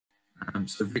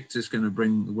So Victor's going to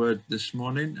bring the word this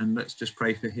morning, and let's just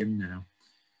pray for him now.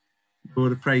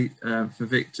 Lord, I pray for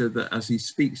Victor that as he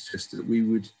speaks to us, that we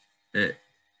would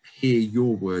hear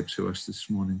your word to us this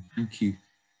morning. Thank you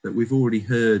that we've already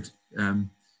heard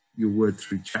your word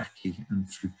through Jackie and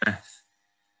through Beth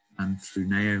and through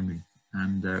Naomi.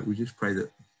 And we just pray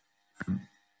that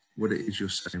what it is you're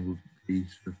saying will be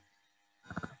sort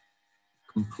of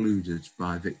concluded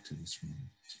by Victor this morning.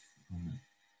 Amen.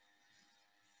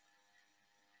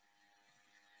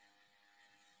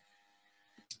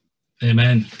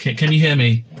 Amen. Can you hear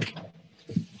me?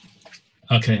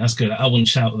 Okay, that's good. I won't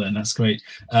shout then. That's great.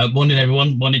 Morning,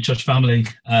 everyone. Morning, church family.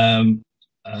 And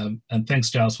thanks,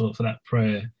 Giles, for that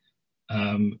prayer.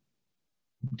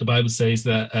 The Bible says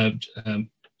that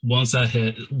once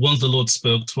the Lord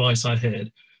spoke, twice I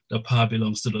heard. The power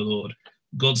belongs to the Lord.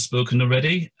 God's spoken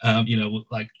already.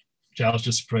 Like Giles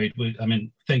just prayed.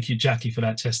 Thank you, Jackie, for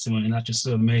that testimony. And that's just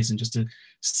so amazing, just to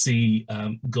see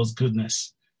God's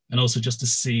goodness, and also just to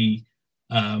see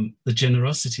the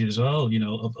generosity as well,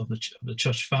 of the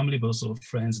church family, but also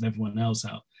friends and everyone else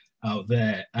out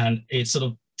there. And it sort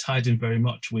of tied in very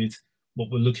much with what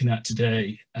we're looking at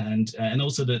today, and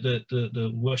also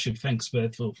the worship. Thanks,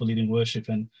 Beth, for leading worship,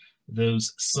 and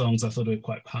those songs I thought were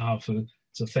quite powerful.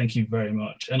 So thank you very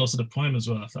much. And also the poem as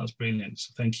well, I thought was brilliant.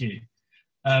 So thank you.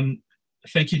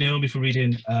 Thank you, Naomi, for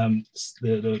reading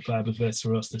the Bible verse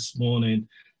for us this morning.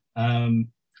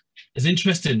 It's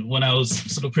interesting, when I was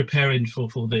sort of preparing for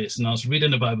this and I was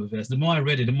reading the Bible verse, the more I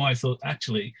read it, the more I thought,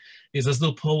 actually, it's as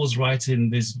though Paul was writing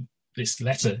this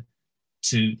letter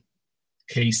to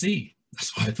KC.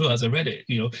 That's what I thought as I read it,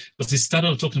 because he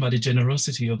started talking about the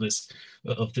generosity of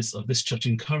this church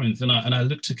in Corinth, and I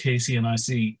look to KC and I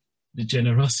see the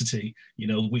generosity,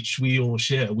 which we all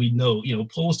share. We know,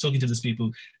 Paul's talking to these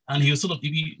people, and he was sort of,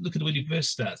 if you look at the way the verse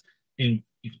starts in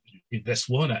verse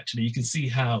 1, actually, you can see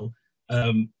how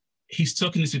he's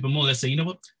talking to these people more or less saying, you know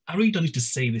what, I really don't need to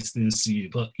say these things to you,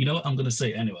 but you know what, I'm going to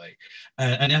say it anyway.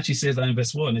 And it actually says that in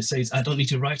verse 1, it says, I don't need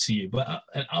to write to you, but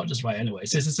I'll just write anyway. It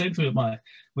says the same thing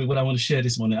with what I want to share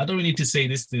this morning. I don't really need to say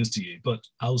these things to you, but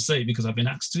I'll say it because I've been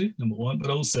asked to, number one, but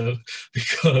also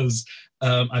because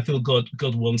I feel God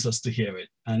wants us to hear it.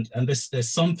 And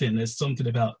there's something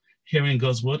about hearing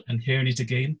God's word and hearing it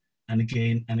again and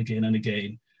again and again and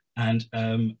again. And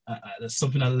that's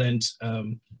something I learned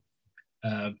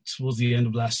towards the end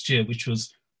of last year, which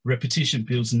was repetition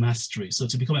builds mastery. So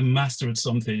to become a master at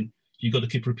something, you got to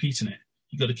keep repeating it.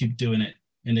 You got to keep doing it,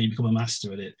 and then you become a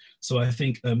master at it. So I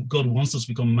think God wants us to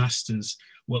become masters.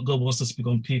 Well, God wants us to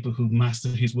become people who master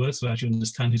his word, so actually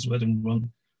understand his word and run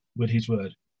with his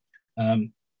word.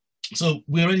 So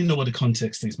we already know what the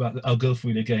context is, but I'll go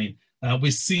through it again. We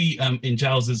see in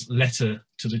Giles's letter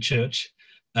to the church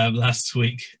last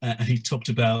week, and he talked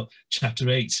about chapter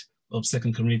 8 of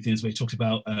 2 Corinthians, where he talked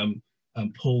about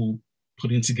Paul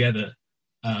putting together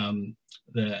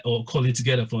or calling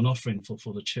together for an offering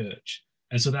for the church.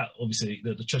 And so that obviously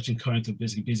the church in Corinth were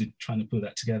busy trying to put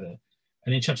that together.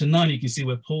 And in chapter 9, you can see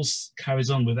where Paul carries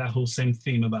on with that whole same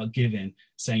theme about giving,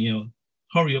 saying,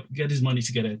 hurry up, get this money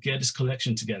together, get this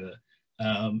collection together.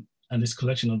 And this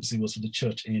collection obviously was for the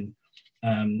church in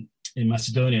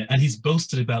Macedonia, and he's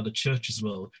boasted about the church as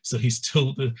well. So he's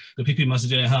told the people in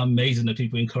Macedonia how amazing the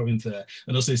people in Corinth are,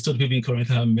 and also he's told the people in Corinth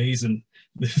how amazing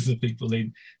the people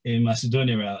in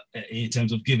Macedonia are in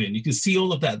terms of giving. You can see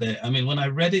all of that there. I mean, when I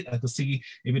read it, I could see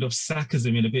a bit of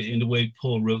sarcasm in the way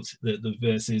Paul wrote the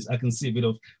verses. I can see a bit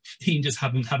of him just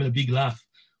having a big laugh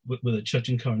with the church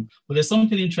in Corinth. But there's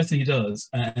something interesting he does,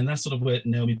 and that's sort of where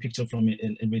Naomi picked up from it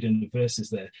in reading the verses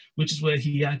there, which is where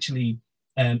he actually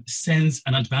sends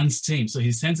an advanced team. So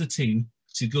he sends a team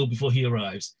to go before he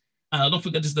arrives. And don't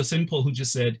forget, this is the same Paul who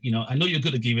just said, I know you're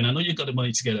good at giving, I know you've got the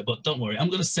money together, but don't worry, I'm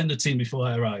going to send a team before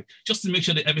I arrive, just to make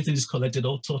sure that everything is collected,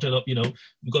 all sorted up,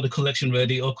 we've got the collection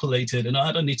ready, all collated, and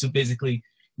I don't need to basically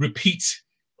repeat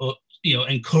or,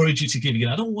 encourage you to give again.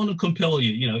 I don't want to compel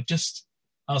you, just,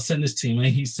 I'll send this team. And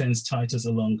he sends Titus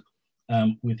along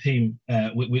with him,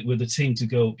 with the team to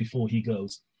go before he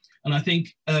goes. And I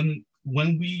think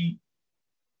when we,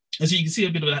 as you can see a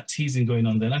bit of that teasing going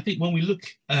on there, and I think when we look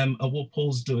at what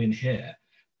Paul's doing here,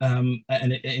 and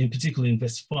in particular in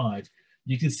verse 5,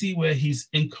 you can see where he's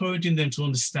encouraging them to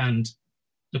understand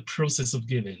the process of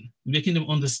giving, making them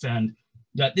understand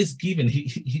that this giving,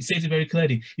 he says it very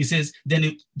clearly. He says,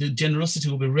 then the generosity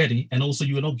will be ready, and also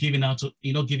you're not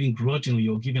giving grudgingly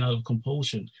or giving out of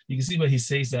compulsion. You can see where he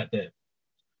says that there.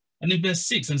 And in verse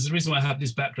 6, and there's the reason why I have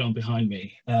this background behind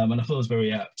me, and I thought it was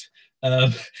very apt.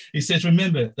 He says,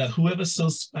 remember that whoever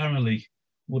sows sparingly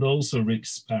would also reap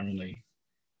sparingly,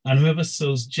 and whoever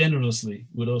sows generously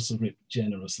would also reap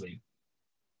generously.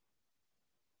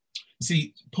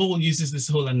 See, Paul uses this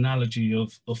whole analogy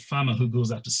of a farmer who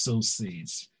goes out to sow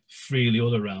seeds freely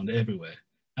all around, everywhere,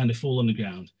 and they fall on the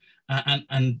ground.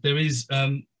 And there is,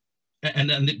 and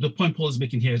the point Paul is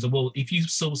making here is that, well, if you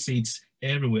sow seeds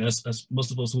everywhere, as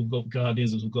most of us who've got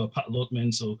gardens, who've got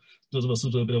allotments, or those of us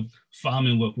who do a bit of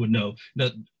farming work would know,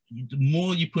 that the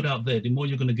more you put out there, the more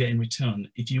you're going to get in return.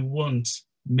 If you want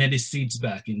many seeds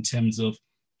back in terms of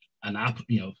an apple,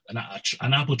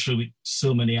 an apple tree with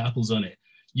so many apples on it,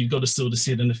 you've got to sow the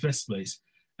seed in the first place.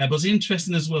 But it's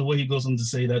interesting as well where he goes on to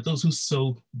say that those who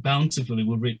sow bountifully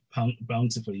will reap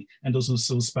bountifully, and those who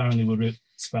sow sparingly will reap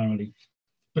sparingly.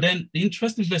 But then the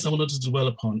interesting verse I wanted to dwell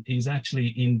upon is actually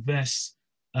in verse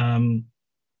number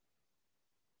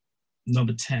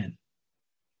 10.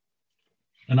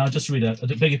 And I'll just read that. I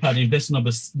beg your pardon, in verse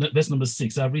number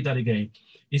 6. I'll read that again.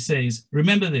 It says,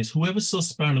 remember this, whoever sows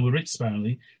sparingly will reap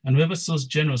sparingly, and whoever sows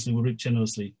generously will reap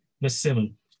generously. Verse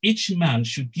 7, each man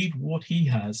should give what he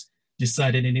has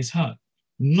decided in his heart,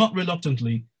 not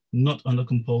reluctantly, not under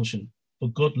compulsion, for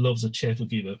God loves a cheerful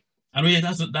giver. And really,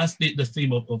 that's the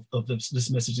theme of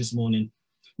this message this morning.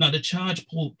 Now, the charge,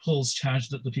 Paul's charge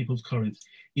that the people of Corinth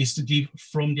is to give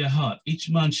from their heart. Each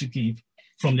man should give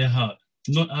from their heart,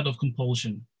 not out of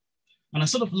compulsion. And I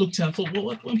sort of looked at, I thought,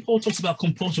 well, when Paul talks about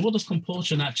compulsion, what does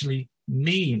compulsion actually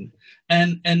mean?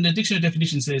 And the dictionary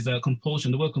definition says that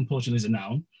compulsion, the word compulsion is a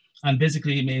noun, and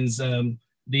basically it means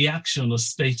the action or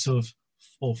state of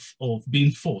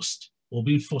being forced, or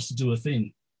being forced to do a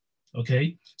thing.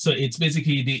 Okay, so it's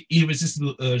basically the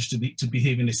irresistible urge to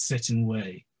behave in a certain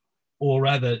way, or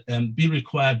rather be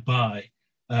required by,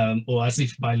 or as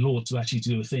if by law, to actually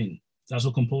do a thing. That's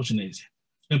what compulsion is.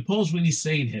 And Paul's really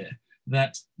saying here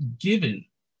that giving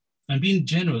and being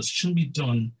generous shouldn't be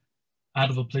done out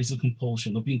of a place of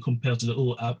compulsion, or being compelled to,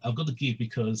 oh, I've got to give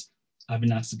because I've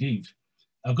been asked to give.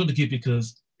 I've got to give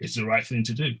because it's the right thing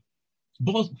to do.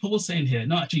 But Paul's saying here,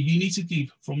 no, actually, you need to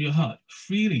give from your heart,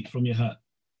 freely from your heart.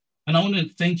 And I want to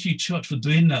thank you, church, for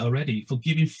doing that already, for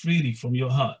giving freely from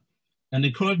your heart. And the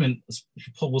encouragement, as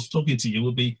Paul was talking to you,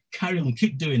 will be carry on,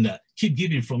 keep doing that, keep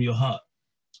giving from your heart,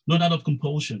 not out of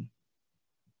compulsion.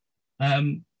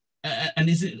 And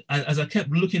as I kept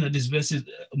looking at these verses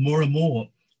more and more,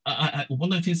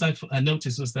 one of the things I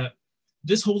noticed was that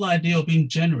this whole idea of being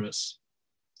generous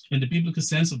in the biblical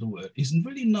sense of the word is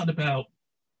really not about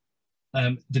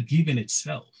the giving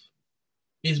itself.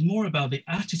 It's more about the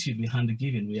attitude behind the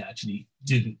giving we actually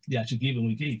do, the actual giving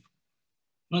we give.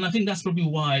 And I think that's probably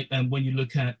why when you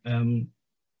look at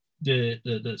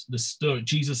the story,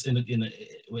 Jesus in the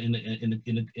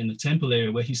temple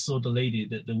area where he saw the lady,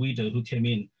 the widow who came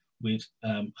in with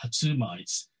her 2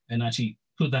 mites and actually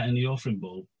put that in the offering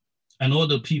bowl, and all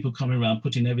the people coming around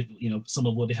putting everything, some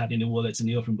of what they had in their wallets in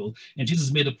the offering bowl. And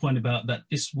Jesus made a point about that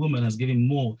this woman has given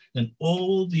more than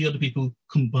all the other people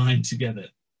combined together.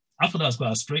 I thought that was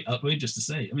quite straight outrageous to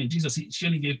say. I mean, Jesus, she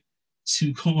only gave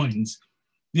 2 coins.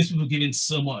 These people giving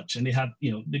so much, and they had,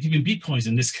 they're giving Bitcoins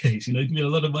in this case, giving a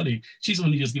lot of money. She's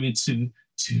only just giving two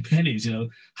pennies,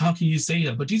 How can you say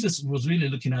that? But Jesus was really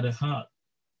looking at her heart.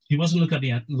 He wasn't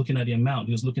looking at the amount,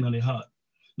 he was looking at the heart.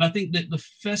 And I think that the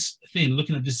first thing,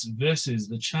 looking at this verses,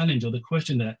 the challenge or the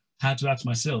question that I had to ask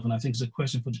myself, and I think it's a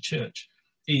question for the church,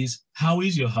 is how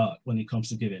is your heart when it comes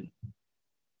to giving?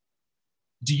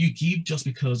 Do you give just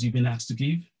because you've been asked to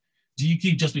give? Do you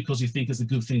give just because you think it's a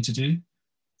good thing to do?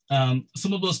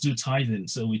 Some of us do tithing,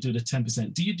 so we do the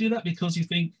 10%. Do you do that because you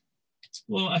think,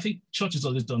 well, I think church has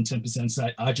always done 10%, so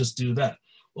I just do that?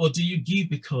 Or do you give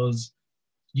because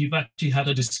you've actually had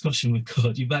a discussion with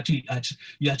God? You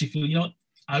actually feel,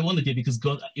 I want to give because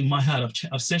God, in my heart,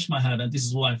 I've searched my heart, and this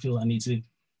is why I feel I need to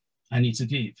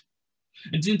give.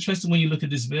 It's interesting when you look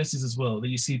at these verses as well, that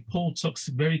you see Paul talks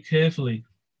very carefully.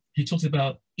 He talks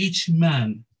about each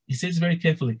man. He says very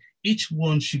carefully, each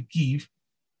one should give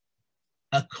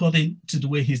according to the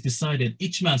way he's decided.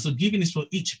 Each man. So giving is for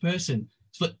each person.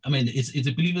 It's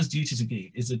a believer's duty to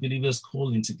give. It's a believer's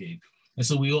calling to give. And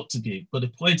so we ought to give. But the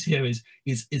point here is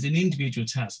an individual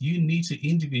task. You need to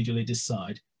individually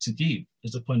decide to give,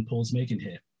 is the point Paul's making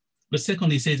here. But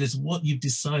secondly, he says it's what you've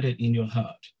decided in your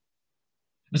heart.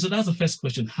 And so that's the first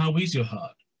question. How is your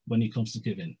heart when it comes to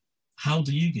giving? How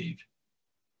do you give?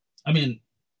 I mean,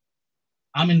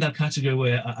 I'm in that category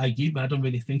where I give, but I don't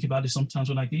really think about it sometimes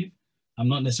when I give. I'm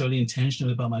not necessarily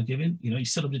intentional about my giving. You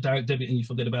set up the direct debit and you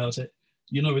forget about it.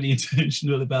 You're not really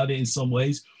intentional about it in some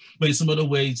ways, but in some other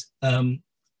ways,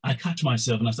 I catch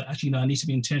myself and I say, actually, no, I need to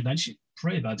be intentional. I should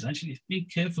pray about it. I should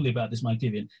think carefully about this, my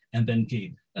giving, and then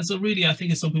give. And so really, I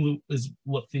think it's something is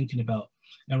worth thinking about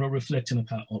and we're reflecting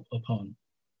upon.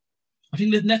 I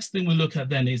think the next thing we look at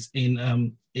then is in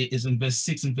verse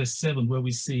 6 and verse 7, where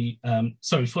we see,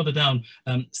 further down,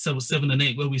 7 and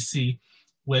 8, where we see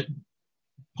where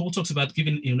Paul talks about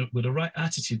giving with the right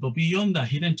attitude, but beyond that,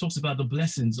 he then talks about the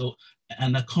blessings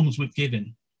and that comes with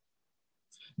giving.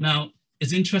 Now,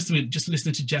 it's interesting just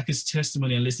listening to Jackie's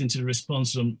testimony and listening to the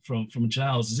response from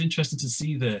Giles. It's interesting to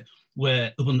see there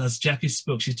where, even as Jackie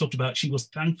spoke, she talked about she was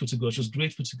thankful to God, she was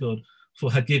grateful to God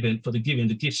for her giving, for the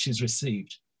gifts she's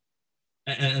received.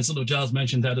 And sort of Giles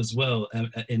mentioned that as well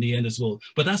in the end as well.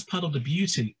 But that's part of the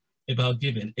beauty about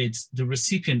giving. It's the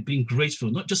recipient being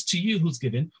grateful, not just to you who's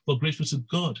giving, but grateful to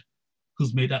God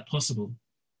who's made that possible.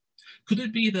 Could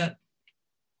it be that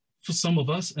for some of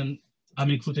us, and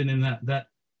I'm included in that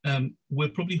we're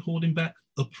probably holding back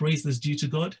a praise that's due to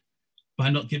God by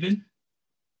not giving?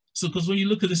 So, because when you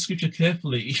look at the scripture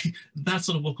carefully, that's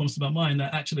sort of what comes to my mind,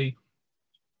 that actually,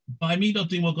 by me not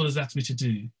doing what God has asked me to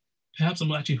do, perhaps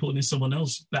I'm actually holding someone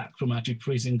else back from actually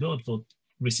praising God for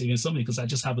receiving something, because I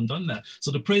just haven't done that.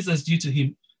 So the praise that's due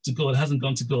to God hasn't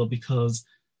gone to God because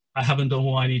I haven't done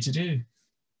what I need to do.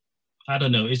 I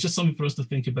don't know. It's just something for us to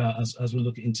think about as we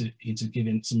look into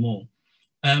giving some more.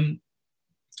 And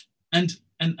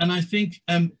I think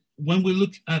when we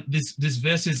look at these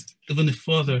verses even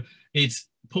further, it's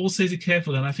Paul says it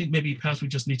carefully, and I think maybe perhaps we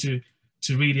just need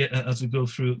to read it as we go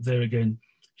through there again.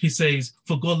 He says,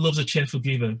 "For God loves a cheerful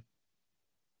giver."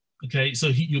 Okay, so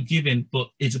you're giving, but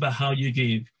it's about how you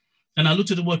give. And I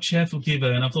looked at the word cheerful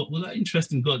giver, and I thought, well, that's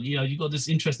interesting. God, you got this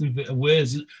interesting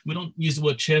words. We don't use the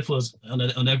word cheerful on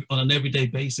an everyday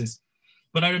basis.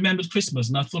 But I remembered Christmas,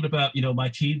 and I thought about, my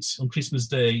kids on Christmas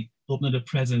Day, opening the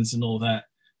presents and all that.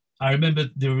 I remember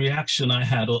the reaction I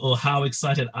had, or how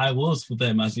excited I was for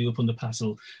them as they opened the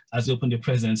parcel, as they opened the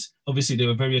presents. Obviously, they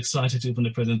were very excited to open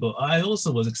the presents, but I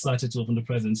also was excited to open the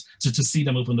presents, to see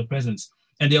them open the presents.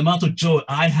 And the amount of joy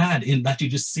I had in that, you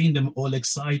just seeing them all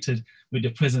excited with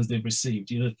the presents they've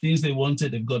received. Things they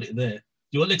wanted, they've got it there.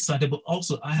 They're all excited, but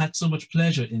also I had so much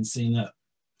pleasure in seeing that.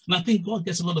 And I think God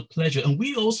gets a lot of pleasure, and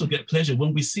we also get pleasure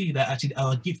when we see that actually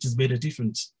our gift has made a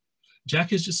difference.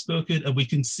 Jack has just spoken, and we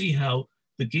can see how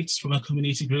the gifts from our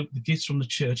community group, the gifts from the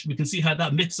church, we can see how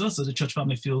that makes us as a church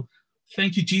family feel,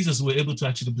 thank you, Jesus, we're able to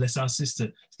actually bless our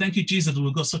sister. Thank you, Jesus, that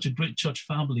we've got such a great church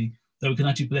family that we can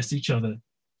actually bless each other.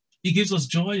 He gives us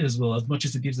joy as well, as much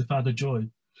as he gives the Father joy.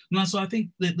 Now, so I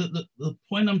think the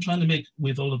point I'm trying to make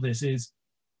with all of this is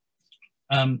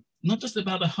not just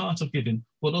about the heart of giving,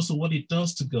 but also what it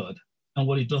does to God and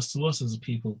what it does to us as a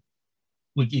people.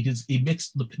 It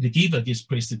makes the giver gives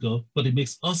praise to God, but it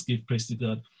makes us give praise to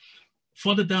God.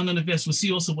 Further down in the verse, we'll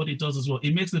see also what it does as well.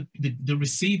 It makes the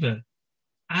receiver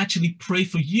actually pray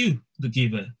for you, the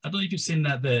giver. I don't know if you've seen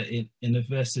that there in the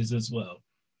verses as well.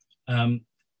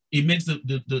 It makes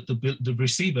the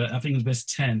receiver, I think in verse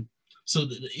 10, so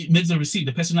it makes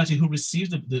the person actually who receives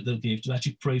the gift to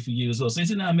actually pray for you as well. So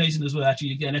isn't that amazing as well? Actually,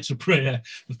 you get an extra prayer,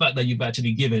 the fact that you've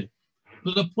actually given.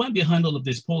 But the point behind all of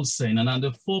this, Paul's saying, and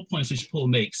the 4 points which Paul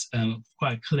makes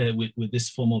quite clear with this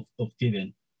form of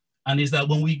giving, and is that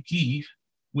when we give,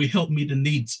 we help meet the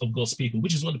needs of God's people,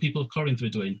 which is what the people of Corinth were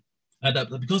doing. That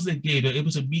because they gave, they're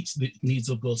able to meet the needs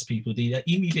of God's people, the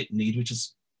immediate need, which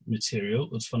is material,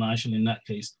 it's financial in that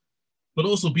case. But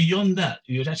also beyond that,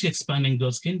 you're actually expanding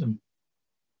God's kingdom.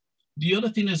 The other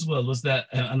thing as well was that,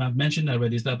 and I've mentioned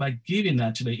already, is that by giving,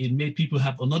 actually, it made people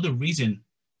have another reason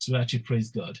to actually praise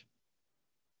God.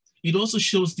 It also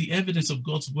shows the evidence of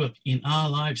God's work in our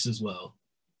lives as well.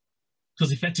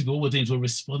 Because effectively, all we're doing is we're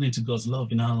responding to God's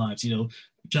love in our lives.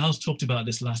 Giles talked about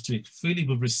this last week. Freely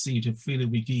we've received and freely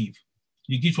we give.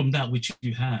 You give from that which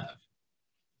you have.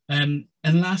 And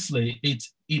lastly,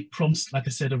 it prompts, like I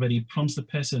said already, it prompts the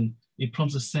person, it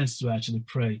prompts a sense to actually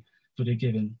pray for the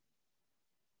given.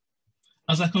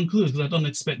 As I conclude, because I don't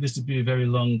expect this to be a very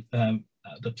long,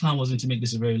 the plan wasn't to make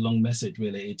this a very long message,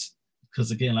 really. Because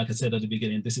again, like I said at the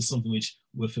beginning, this is something which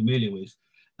we're familiar with.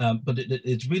 But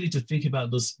it's really to think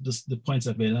about the points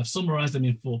I've made. And I've summarized them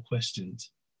in 4 questions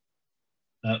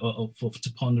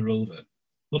to ponder over.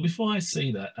 But before I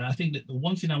say that, I think that the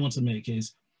one thing I want to make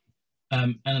is,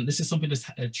 and this is something that's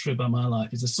true about my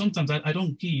life, is that sometimes I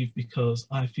don't give because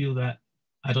I feel that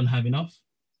I don't have enough.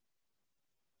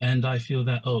 And I feel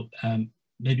that,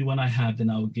 maybe when I have, then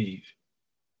I will give.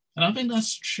 And I think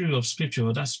that's true of scripture,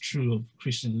 or that's true of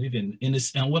Christian living.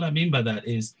 And what I mean by that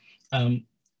is,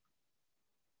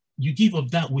 you give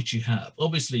of that which you have.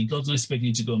 Obviously, God's not expecting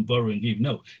you to go and borrow and give.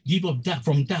 No, give of that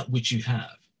from that which you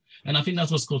have. And I think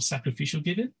that's what's called sacrificial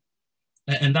giving.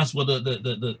 And that's what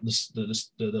the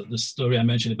story I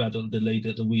mentioned about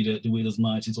the widow's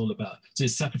mite is all about. So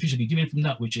it's sacrificial giving from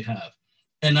that which you have.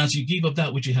 And as you give of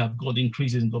that which you have, God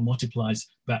increases and God multiplies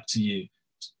back to you.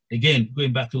 Again,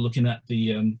 going back to looking at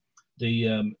the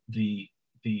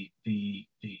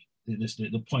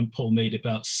point Paul made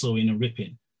about sowing and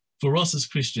reaping. For us as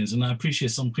Christians, and I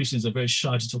appreciate some Christians are very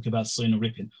shy to talk about sowing and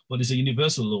reaping, but it's a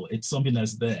universal law. It's something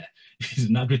that's there. It's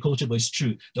in agriculture, but it's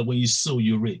true that when you sow,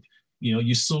 you reap. You know,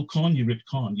 you sow corn, you reap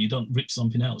corn. You don't reap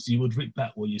something else. You would reap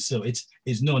back what you sow. It's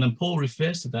known, and Paul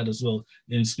refers to that as well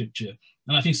in Scripture.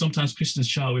 And I think sometimes Christians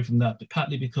shy away from that, but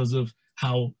partly because of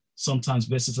how sometimes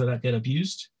verses like that get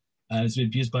abused. It's been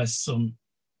abused by some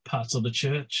parts of the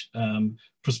church,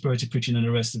 prosperity preaching and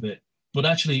the rest of it. But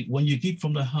actually, when you give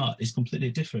from the heart, it's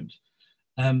completely different.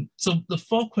 So the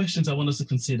 4 questions I want us to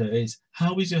consider is,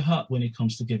 how is your heart when it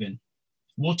comes to giving?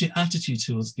 What's your attitude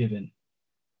towards giving?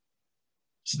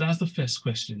 So that's the first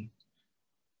question.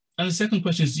 And the second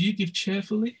question is, do you give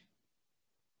cheerfully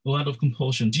or out of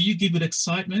compulsion? Do you give with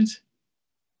excitement?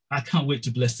 I can't wait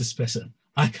to bless this person.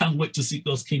 I can't wait to see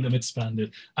God's kingdom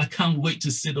expanded. I can't wait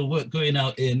to see the work going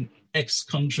out in X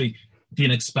country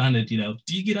being expanded, you know.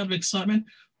 Do you give out of excitement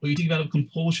or you give out of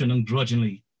compulsion and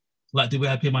grudgingly? Like the way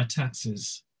I pay my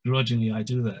taxes, grudgingly I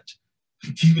do that.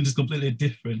 Giving is completely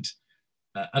different.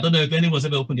 I don't know if anyone's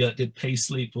ever opened their pay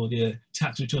slip or their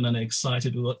tax return and are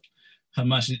excited with what Her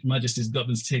Majesty's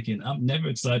government's taking. I'm never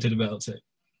excited about it.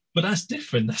 But that's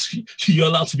different. That's, you're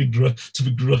allowed to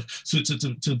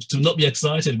not be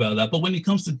excited about that. But when it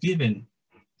comes to giving,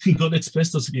 God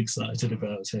expects us to be excited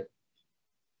about it.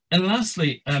 And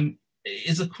lastly,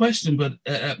 it's a question, but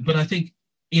I think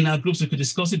in our groups we could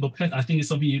discuss it. But I think it's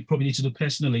something you probably need to do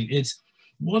personally. It's,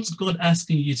 what's God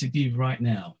asking you to give right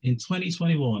now in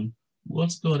 2021?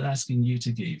 What's God asking you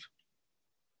to give?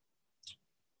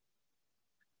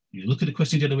 You look at the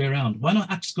question the other way around. Why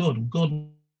not ask God, God,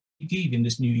 give in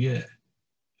this new year?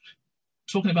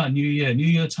 Talking about new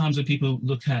year times when people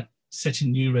look at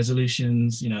setting new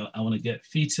resolutions, you know, I want to get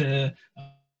fitter,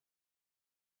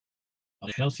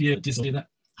 healthier, this or that.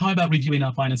 How about reviewing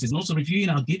our finances and also reviewing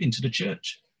our giving to the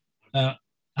church? I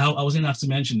wasn't asked to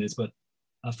mention this, but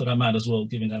I thought I might as well,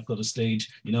 given that I've got a stage,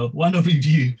 you know, why not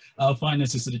review our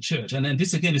finances to the church? And then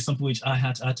this again is something which I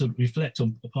had to reflect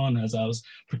upon as I was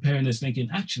preparing this, thinking,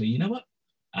 actually, you know what?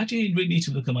 I actually really need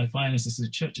to look at my finances to the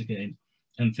church again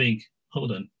and think,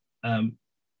 hold on,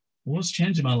 what's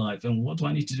changed in my life and what do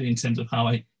I need to do in terms of how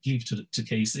I give to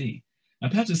KC?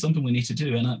 And perhaps it's something we need to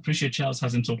do. And I appreciate Charles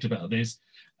hasn't talked about this.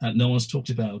 No one's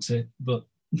talked about it, but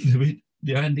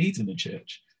there are needs in the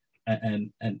church.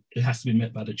 And it has to be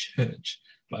met by the church,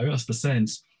 by us, the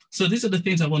sense. So these are the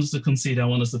things I want us to consider, I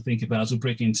want us to think about as we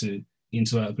break into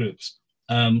our groups.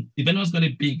 If anyone's got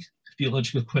a big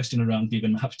theological question around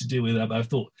giving, I'm happy to deal with that, but I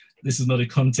thought this is not a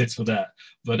context for that.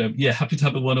 But yeah, happy to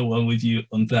have a one-on-one with you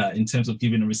on that in terms of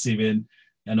giving and receiving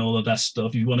and all of that stuff.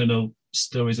 If you want to know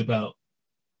stories about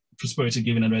prosperity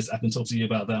giving and rest, I can talk to you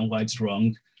about that and why it's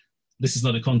wrong. This is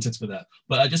not a context for that.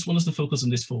 But I just want us to focus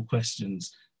on these 4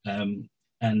 questions. And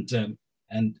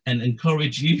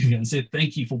encourage you and say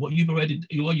thank you for what you're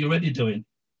already doing.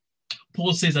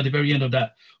 Paul says at the very end of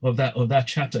that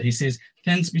chapter, he says,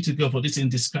 "Thanks be to God for this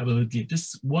indescribable gift,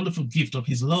 this wonderful gift of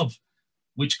His love,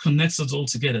 which connects us all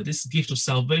together. This gift of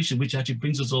salvation, which actually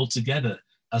brings us all together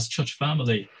as church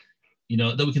family. You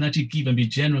know, that we can actually give and be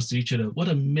generous to each other. What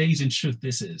amazing truth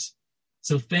this is.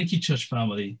 So thank you, church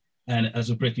family. And as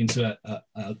we break into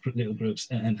our little groups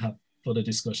and have further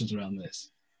discussions around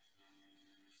this."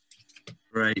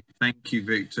 Great, thank you,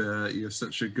 Victor. You're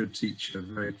such a good teacher,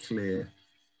 very clear.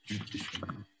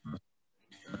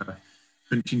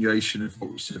 Continuation of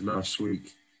what we said last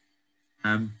week.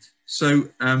 So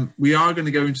we are going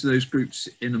to go into those groups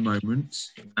in a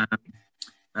moment,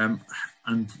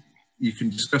 and you can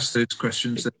discuss those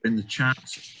questions that are in the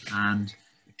chat. And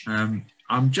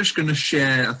I'm just going to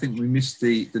share, I think we missed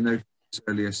the notice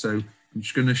earlier, so I'm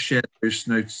just going to share those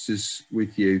notices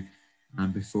with you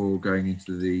before going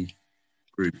into the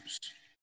groups.